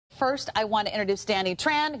first, I want to introduce Danny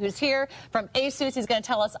Tran, who's here from ASUS. He's going to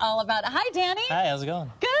tell us all about it. Hi, Danny. Hi, how's it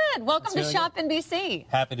going? Good. Welcome to really Shop NBC.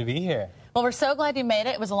 Happy to be here. Well, we're so glad you made it.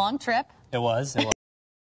 It was a long trip. It was. Not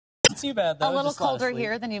too bad, though. A little colder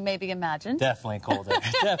here than you maybe imagined. Definitely colder.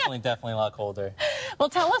 definitely a lot colder. Well,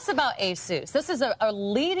 tell us about ASUS. This is a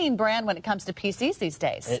leading brand when it comes to PCs these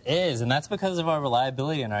days. It is, and that's because of our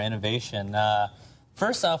reliability and our innovation.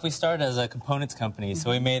 First off, we started as a components company,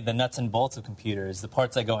 so we made the nuts and bolts of computers, the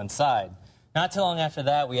parts that go inside. Not too long after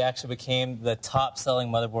that, we actually became the top-selling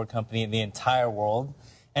motherboard company in the entire world.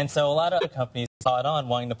 And so a lot of other companies caught on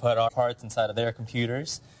wanting to put our parts inside of their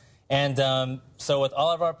computers. And so with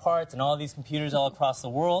all of our parts and all of these computers all across the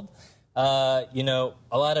world, you know,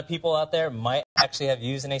 a lot of people out there might actually have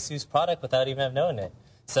used an ASUS product without even have known it.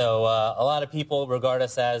 So a lot of people regard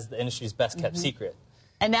us as the industry's best-kept secret.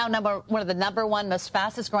 And now one of the #1 most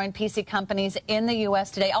fastest-growing PC companies in the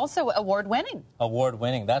U.S. today, also award-winning.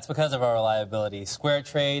 Award-winning. That's because of our reliability. Square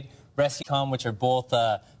Trade, Rescom, which are both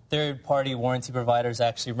third-party warranty providers,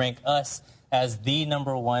 actually rank us as the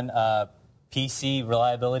 #1 PC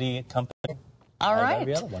reliability company. All right.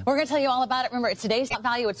 We're going to tell you all about it. Remember, it's today's top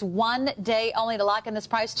value. It's 1 day only to lock in this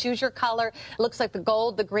price. Choose your color. It looks like the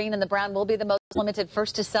gold, the green, and the brown will be the most limited,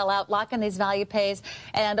 first to sell out. Lock in these value pays.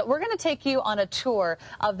 And we're going to take you on a tour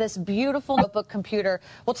of this beautiful notebook computer.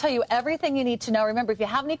 We'll tell you everything you need to know. Remember, if you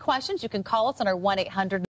have any questions, you can call us on our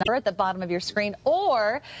 1-800 number at the bottom of your screen,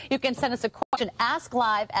 or you can send us a question, ask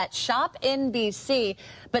live at Shop NBC.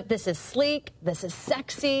 But this is sleek, this is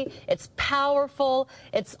sexy, it's powerful,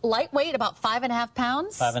 it's lightweight, about 5.5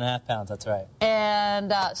 pounds. 5.5 pounds, that's right.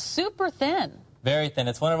 And super thin. Very thin.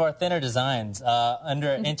 It's one of our thinner designs, under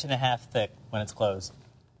 1.5 inches thick when it's closed.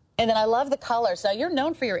 And then I love the colors. Now, you're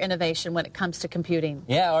known for your innovation when it comes to computing.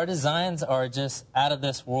 Yeah, our designs are just out of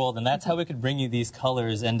this world, and that's how we could bring you these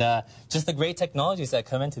colors and just the great technologies that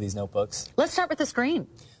come into these notebooks. Let's start with the screen.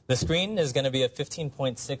 The screen is going to be a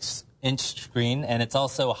 15.6-inch screen, and it's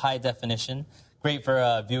also high definition. Great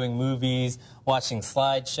for viewing movies, watching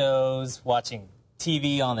slideshows, watching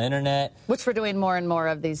TV on the internet. Which we're doing more and more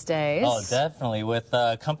of these days. Oh, definitely. With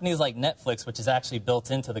companies like Netflix, which is actually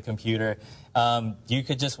built into the computer, you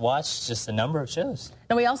could just watch just a number of shows.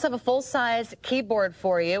 And we also have a full-size keyboard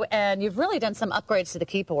for you, and you've really done some upgrades to the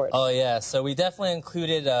keyboard. Oh, yeah. So we definitely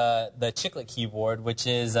included the chiclet keyboard, which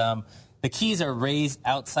is the keys are raised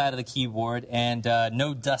outside of the keyboard, and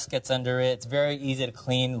no dust gets under it. It's very easy to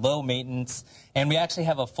clean, low maintenance, and we actually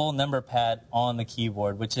have a full number pad on the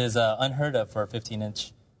keyboard, which is unheard of for a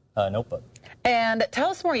 15-inch notebook. And tell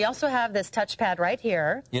us more. You also have this touchpad right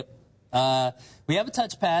here. Yep. We have a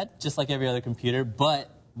touchpad, just like every other computer,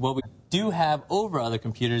 but what we do have over other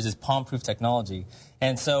computers is palm-proof technology.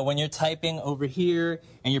 And so when you're typing over here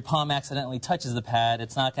and your palm accidentally touches the pad,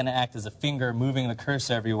 it's not going to act as a finger moving the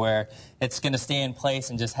cursor everywhere. It's going to stay in place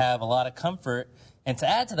and just have a lot of comfort. And to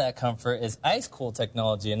add to that comfort is ice-cool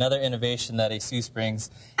technology, another innovation that ASUS brings.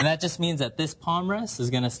 And that just means that this palm rest is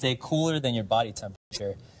going to stay cooler than your body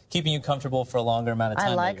temperature, keeping you comfortable for a longer amount of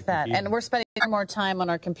time. I like that. And we're spending more time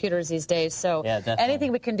on our computers these days, so yeah,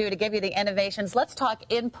 anything we can do to give you the innovations. Let's talk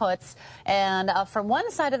inputs. And from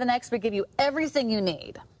one side to the next, we give you everything you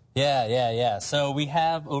need. Yeah. So we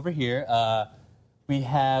have over here, we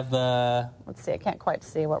have the... Let's see, I can't quite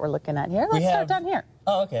see what we're looking at here. Let's start down here.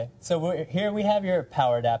 Oh, okay. So here we have your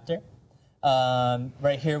power adapter.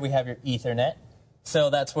 Right here we have your Ethernet.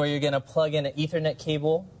 So that's where you're going to plug in an Ethernet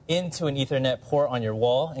cable into an Ethernet port on your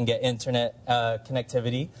wall and get internet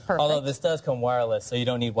connectivity. Perfect. Although this does come wireless, so you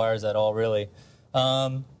don't need wires at all, really.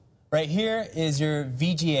 Right here is your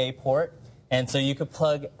VGA port. And so you could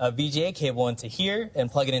plug a VGA cable into here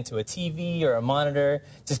and plug it into a TV or a monitor.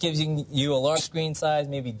 Just gives you a large screen size,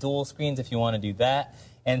 maybe dual screens if you want to do that.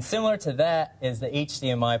 And similar to that is the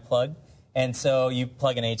HDMI plug. And so you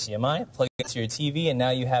plug in HDMI, plug it to your TV, and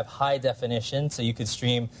now you have high definition, so you could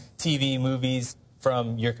stream TV movies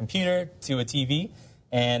from your computer to a TV,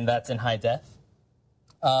 and that's in high def.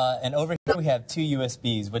 And over here we have 2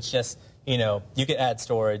 USBs, which just, you know, you could add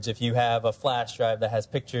storage. If you have a flash drive that has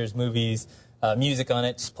pictures, movies, music on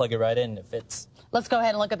it, just plug it right in and it fits. Let's go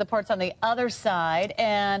ahead and look at the ports on the other side,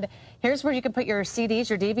 and here's where you can put your CDs,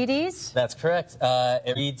 your DVDs. That's correct.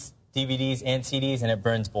 It reads DVDs and CDs, and it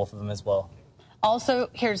burns both of them as well. Also,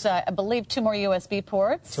 here's, I believe, 2 more USB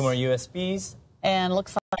ports. 2 more USBs. And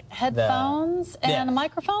looks like headphones and a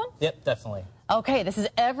microphone? Yep, definitely. Okay, this is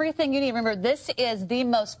everything you need. Remember, this is the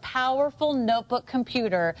most powerful notebook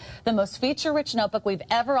computer, the most feature-rich notebook we've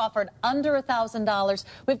ever offered, under $1,000.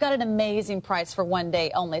 We've got an amazing price for 1 day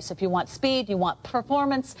only. So if you want speed, you want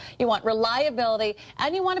performance, you want reliability,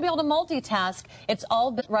 and you want to be able to multitask, it's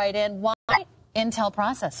all built right in. Why? Intel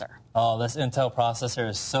processor. Oh, this Intel processor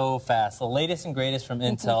is so fast. The latest and greatest from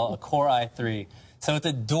Intel, a Core i3. So it's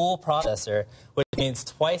a dual processor, which means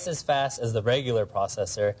twice as fast as the regular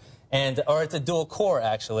processor, or it's a dual core,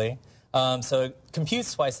 actually. So it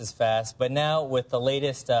computes twice as fast, but now with the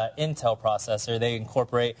latest Intel processor, they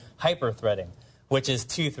incorporate hyper-threading, which is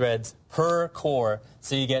 2 threads per core,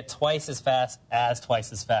 so you get twice as fast,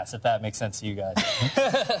 if that makes sense to you guys.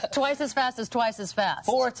 Twice as fast as twice as fast.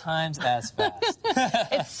 4 times as fast.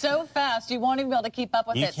 It's so fast, you won't even be able to keep up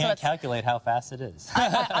with it. You can't calculate how fast it is.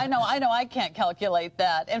 I know, I can't calculate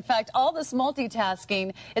that. In fact, all this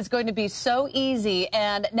multitasking is going to be so easy,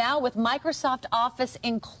 and now with Microsoft Office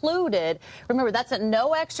included, remember, that's at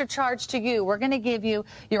no extra charge to you. We're going to give you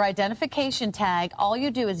your identification tag. All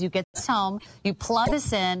you do is you get this home, you plug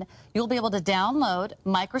this in, you'll be able to download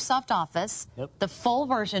Microsoft Office, the full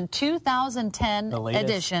version, 2010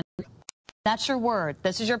 edition. That's your Word.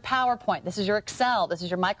 This is your PowerPoint. This is your Excel. This is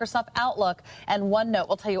your Microsoft Outlook and OneNote.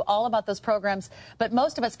 We'll tell you all about those programs, but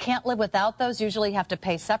most of us can't live without those. Usually you have to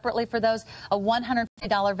pay separately for those. A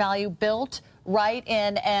 $150 value built right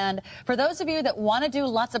in. And for those of you that want to do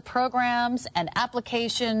lots of programs and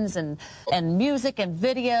applications and music and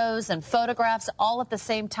videos and photographs all at the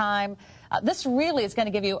same time, this really is going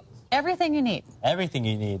to give you everything you need. Everything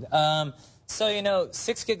you need. So, you know,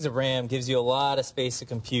 6 gigs of RAM gives you a lot of space to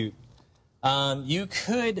compute. You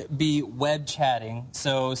could be web chatting.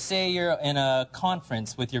 So say you're in a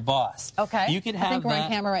conference with your boss. Okay. You could have I think we're on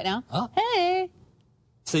camera right now. Oh. Hey.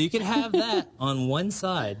 So you could have that on one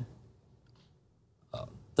side.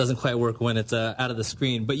 Doesn't quite work when it's out of the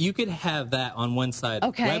screen, but you could have that on one side,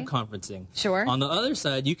 web conferencing. Sure. On the other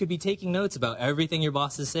side, you could be taking notes about everything your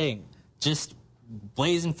boss is saying. Just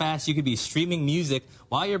blazing fast, you could be streaming music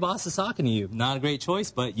while your boss is talking to you. Not a great choice,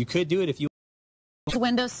 but you could do it if you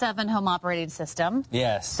Windows 7 home operating system.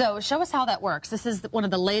 Yes. So show us how that works. This is one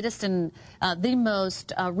of the latest and the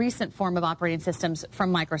most recent form of operating systems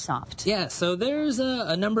from Microsoft. Yeah, so there's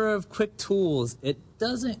a number of quick tools. It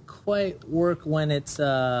doesn't quite work when it's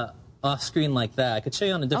off screen like that. I could show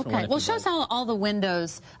you on a different one. Okay, well, show us how all the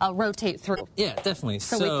windows rotate through. Yeah, definitely.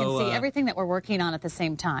 So we can see everything that we're working on at the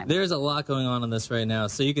same time. There's a lot going on this right now.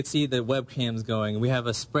 So you can see the webcams going. We have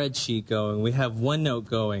a spreadsheet going. We have OneNote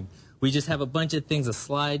going. We just have a bunch of things, a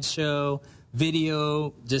slideshow,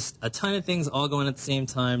 video, just a ton of things all going at the same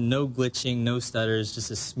time. No glitching, no stutters, just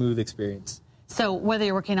a smooth experience. So whether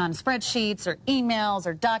you're working on spreadsheets or emails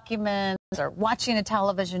or documents or watching a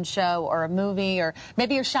television show or a movie, or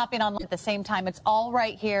maybe you're shopping online at the same time, it's all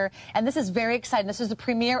right here. And this is very exciting. This is the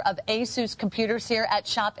premiere of ASUS computers here at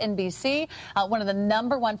Shop NBC, one of the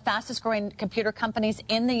 #1 fastest growing computer companies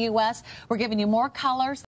in the U.S. We're giving you more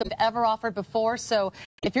colors than we've ever offered before. So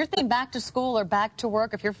if you're thinking back to school or back to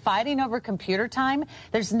work, if you're fighting over computer time,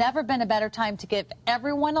 there's never been a better time to give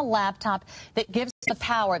everyone a laptop that gives the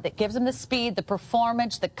power, that gives them the speed, the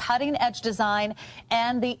performance, the cutting-edge design,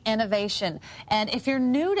 and the innovation. And if you're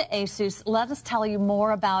new to ASUS, let us tell you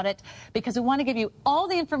more about it, because we want to give you all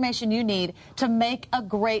the information you need to make a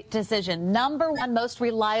great decision. #1 most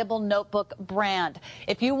reliable notebook brand.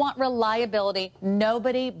 If you want reliability,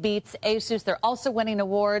 nobody beats ASUS. They're also winning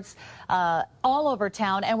awards all over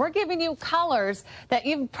town, and we're giving you colors that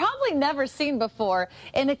you've probably never seen before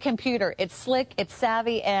in a computer. It's slick, it's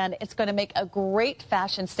savvy, and it's going to make a great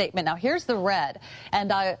fashion statement. Now here's the red,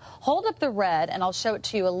 and I hold up the red and I'll show it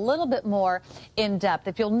to you a little bit more in depth.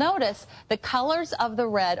 If you'll notice, the colors of the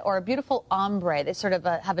red are a beautiful ombre. They sort of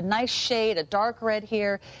have a nice shade, a dark red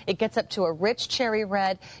here. It gets up to a rich cherry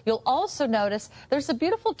red. You'll also notice there's a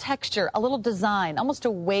beautiful texture, a little design, almost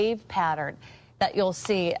a wave pattern that you'll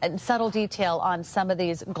see in subtle detail on some of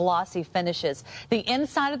these glossy finishes. The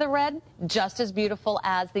inside of the red, just as beautiful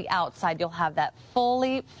as the outside. You'll have that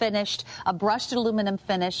fully finished, a brushed aluminum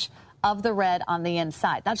finish of the red on the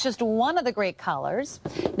inside. That's just one of the great colors.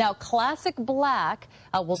 Now, classic black,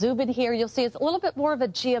 we'll zoom in here. You'll see it's a little bit more of a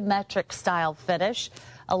geometric style finish,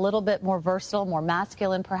 a little bit more versatile, more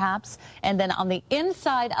masculine perhaps. And then on the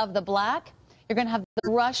inside of the black, you're going to have the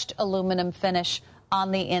brushed aluminum finish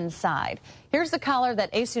on the inside. Here's the color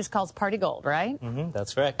that ASUS calls party gold, right?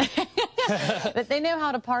 That's correct. But they know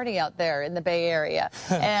how to party out there in the Bay Area.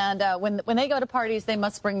 And when they go to parties, they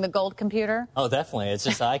must bring the gold computer. Oh, definitely. It's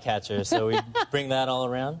just eye catcher. So we bring that all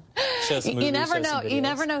around. Show some movies, you never know. videos. You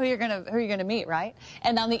never know who you're gonna meet, right?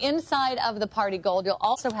 And on the inside of the party gold, you'll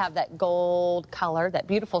also have that gold color, that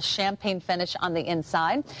beautiful champagne finish on the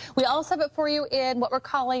inside. We also have it for you in what we're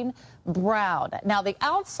calling brown. Now, the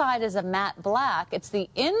outside is a matte black. It's the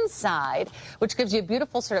inside which gives you a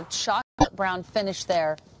beautiful sort of chocolate brown finish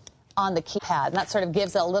there on the keypad, and that sort of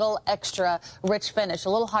gives it a little extra rich finish. A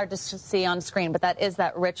little hard to see on screen, but that is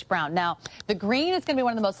that rich brown. Now, the green is going to be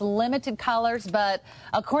one of the most limited colors, but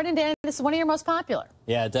according to Danny, this is one of your most popular.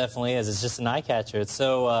 Yeah, it definitely is. It's just an eye catcher. It's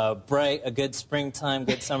so bright, a good springtime,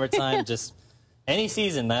 good summertime, just any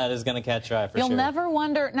season that is going to catch your eye for sure. You'll never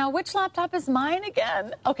wonder, now which laptop is mine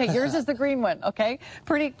again? Okay, yours is the green one, okay?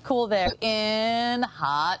 Pretty cool there. In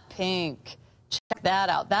hot pink. Check that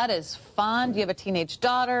out. That is fun. Do you have a teenage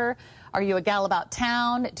daughter? Are you a gal about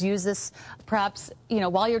town? Do you use this perhaps,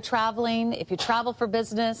 while you're traveling? If you travel for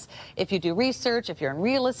business, if you do research, if you're in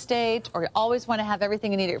real estate, or you always want to have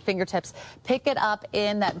everything you need at your fingertips, pick it up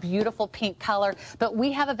in that beautiful pink color. But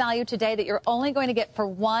we have a value today that you're only going to get for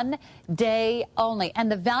 1 day only.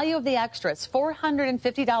 And the value of the extra is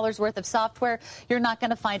 $450 worth of software you're not going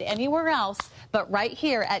to find anywhere else but right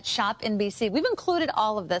here at Shop NBC. We've included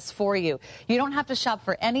all of this for you. You don't have to shop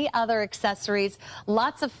for any other accessories.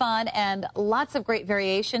 Lots of fun and lots of great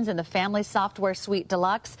variations in the Family Software Suite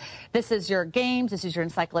Deluxe. This is your games, this is your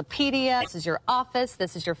encyclopedia, this is your office,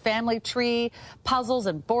 this is your family tree, puzzles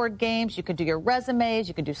and board games. You can do your resumes,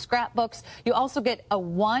 you can do scrapbooks. You also get a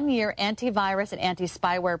 1-year antivirus and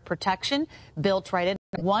anti-spyware protection built right in.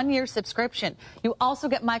 1-year subscription. You also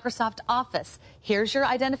get Microsoft Office. Here's your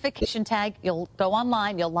identification tag. You'll go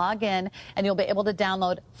online, you'll log in, and you'll be able to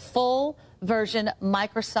download full version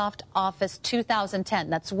Microsoft Office 2010.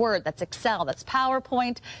 That's Word, that's Excel, that's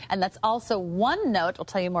PowerPoint, and that's also OneNote. We'll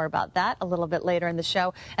tell you more about that a little bit later in the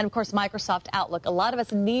show. And, of course, Microsoft Outlook. A lot of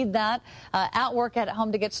us need that at work, at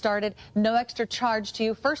home to get started. No extra charge to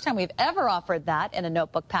you. First time we've ever offered that in a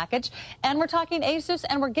notebook package. And we're talking Asus,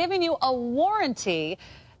 and we're giving you a warranty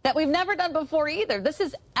that we've never done before either. This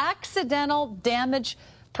is accidental damage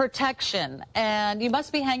protection, and you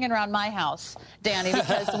must be hanging around my house, Danny,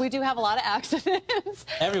 because we do have a lot of accidents.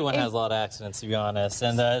 Everyone has a lot of accidents, to be honest,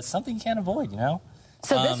 and it's something you can't avoid,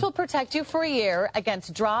 So this will protect you for a year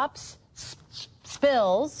against drops,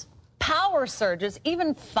 spills, power surges,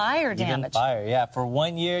 even fire damage. Even fire, yeah. For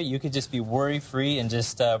 1 year, you could just be worry-free and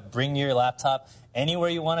just bring your laptop anywhere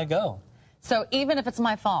you want to go. So even if it's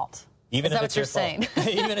my fault? Even if it's your fault.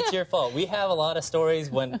 Even if it's your fault. We have a lot of stories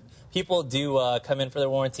when people do come in for their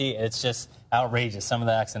warranty. It's just outrageous, some of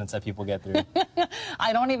the accidents that people get through.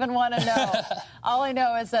 I don't even want to know. All I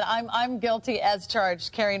know is that I'm guilty as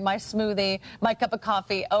charged, carrying my smoothie, my cup of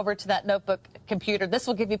coffee over to that notebook computer. This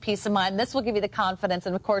will give you peace of mind. This will give you the confidence.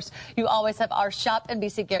 And, of course, you always have our Shop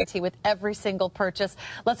NBC guarantee with every single purchase.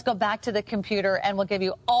 Let's go back to the computer, and we'll give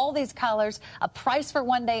you all these colors, a price for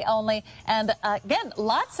 1 day only. And, again,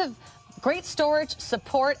 lots of great storage,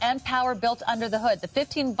 support, and power built under the hood. The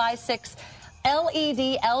 15x6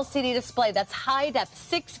 LED LCD display, that's high depth,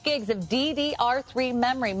 6 gigs of DDR3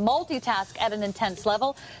 memory, multitask at an intense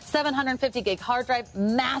level, 750 gig hard drive,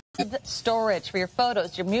 massive storage for your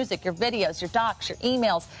photos, your music, your videos, your docs, your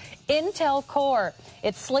emails. Intel Core,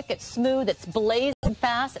 it's slick, it's smooth, it's blazing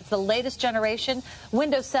fast, it's the latest generation.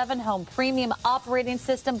 Windows 7 Home Premium operating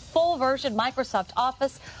system, full version Microsoft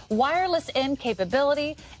Office, wireless in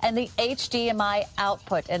capability, and the HDMI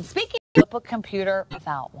output. And speaking of notebook computer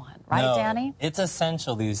without one, right, no, Danny? It's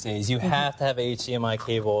essential these days. You have to have an HDMI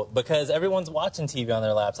cable because everyone's watching TV on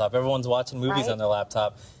their laptop. Everyone's watching movies on their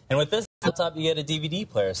laptop. And with this laptop, you get a DVD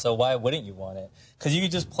player. So why wouldn't you want it? Because you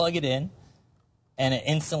can just plug it in, and it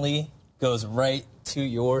instantly goes right to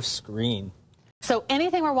your screen. So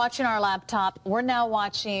anything we're watching on our laptop, we're now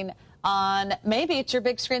watching on, maybe it's your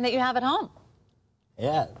big screen that you have at home.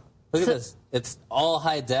 Yeah. Look at this. It's all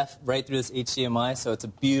high def right through this HDMI, so it's a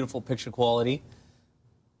beautiful picture quality.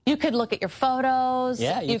 You could look at your photos.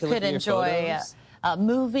 Yeah, you could enjoy a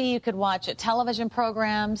movie. You could watch television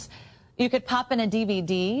programs. You could pop in a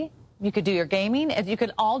DVD. You could do your gaming. You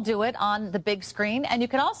could all do it on the big screen. And you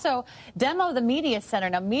could also demo the Media Center.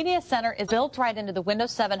 Now, Media Center is built right into the Windows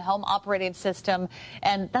 7 home operating system,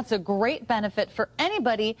 and that's a great benefit for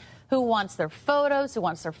anybody who wants their photos, who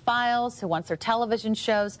wants their files, who wants their television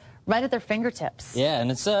shows right at their fingertips. Yeah, and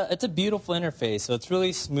it's a beautiful interface. So it's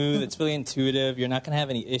really smooth. It's really intuitive. You're not going to have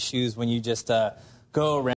any issues when you just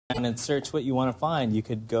go around and search what you want to find. You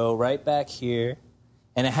could go right back here,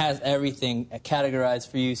 and it has everything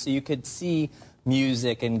categorized for you. So you could see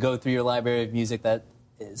music and go through your library of music that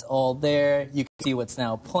is all there. You can see what's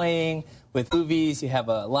now playing. With movies, you have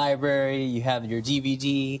a library. You have your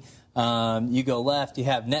DVD. You go left, you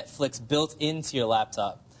have Netflix built into your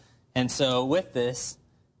laptop. And so with this,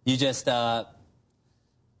 you just, so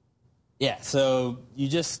you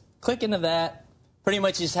just click into that. Pretty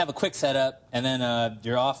much you just have a quick setup, and then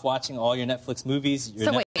you're off watching all your Netflix movies.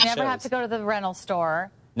 So wait, you never have to go to the rental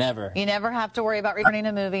store. Never. You never have to worry about returning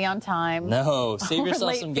a movie on time. No. Save Or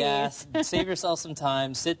yourself late some fees. gas. Save yourself some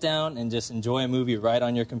time. Sit down and just enjoy a movie right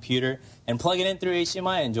on your computer and plug it in through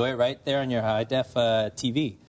HDMI. Enjoy it right there on your high-def TV.